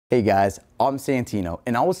Hey guys, I'm Santino,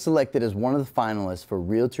 and I was selected as one of the finalists for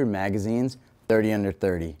Realtor Magazine's 30 Under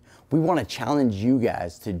 30. We want to challenge you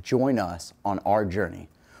guys to join us on our journey.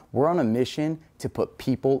 We're on a mission to put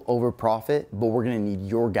people over profit, but we're going to need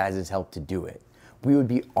your guys' help to do it. We would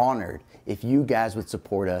be honored if you guys would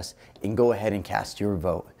support us and go ahead and cast your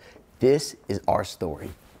vote. This is our story.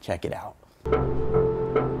 Check it out.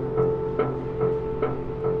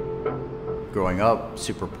 Growing up,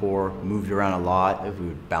 super poor, moved around a lot. We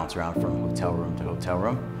would bounce around from hotel room to hotel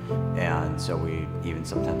room. And so we even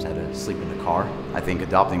sometimes had to sleep in the car. I think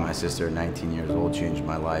adopting my sister at 19 years old changed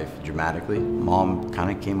my life dramatically. Mom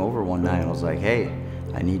kind of came over one night and was like, hey,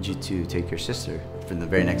 I need you to take your sister. For the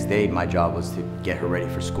very next day, my job was to get her ready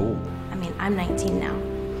for school. I mean, I'm 19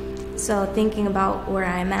 now. So thinking about where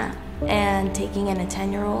I'm at and taking in a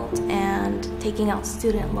 10-year-old and taking out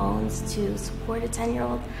student loans to support a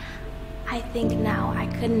 10-year-old, I think now I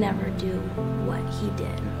could never do what he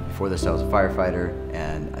did. Before this, I was a firefighter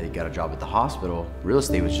and I got a job at the hospital. Real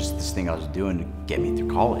estate was just this thing I was doing to get me through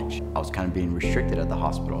college. I was kind of being restricted at the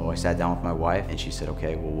hospital. I sat down with my wife and she said,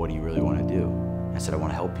 okay, well, what do you really want to do? I said, I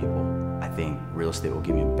want to help people. I think real estate will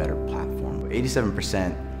give me a better platform.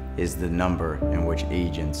 87% is the number in which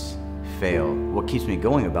agents fail. What keeps me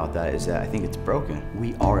going about that is that I think it's broken.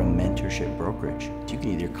 We are a mentorship brokerage. You can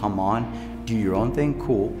either come on, do your own thing,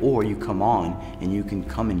 cool, or you come on and you can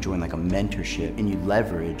come and join like a mentorship and you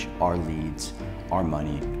leverage our leads, our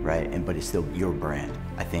money, right? But it's still your brand.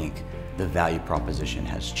 I think the value proposition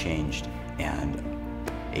has changed and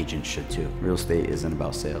agents should too. Real estate isn't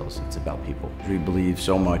about sales, it's about people. We believe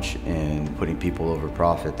so much in putting people over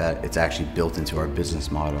profit that it's actually built into our business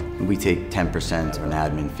model. We take 10% of an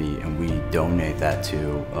admin fee and we donate that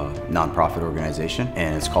to a nonprofit organization,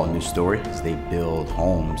 and it's called New Story. They build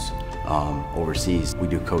homes overseas. We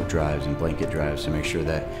do coat drives and blanket drives to make sure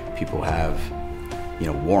that people have,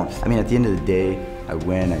 warmth. I mean, at the end of the day, I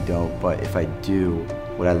win, I don't, but if I do,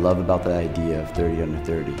 what I love about the idea of 30 Under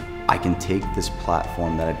 30, I can take this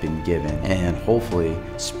platform that I've been given and hopefully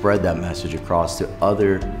spread that message across to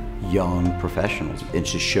other young professionals and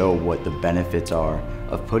to show what the benefits are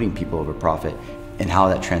of putting people over profit and how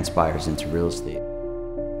that transpires into real estate.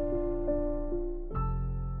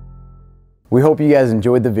 We hope you guys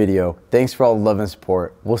enjoyed the video. Thanks for all the love and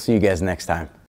support. We'll see you guys next time.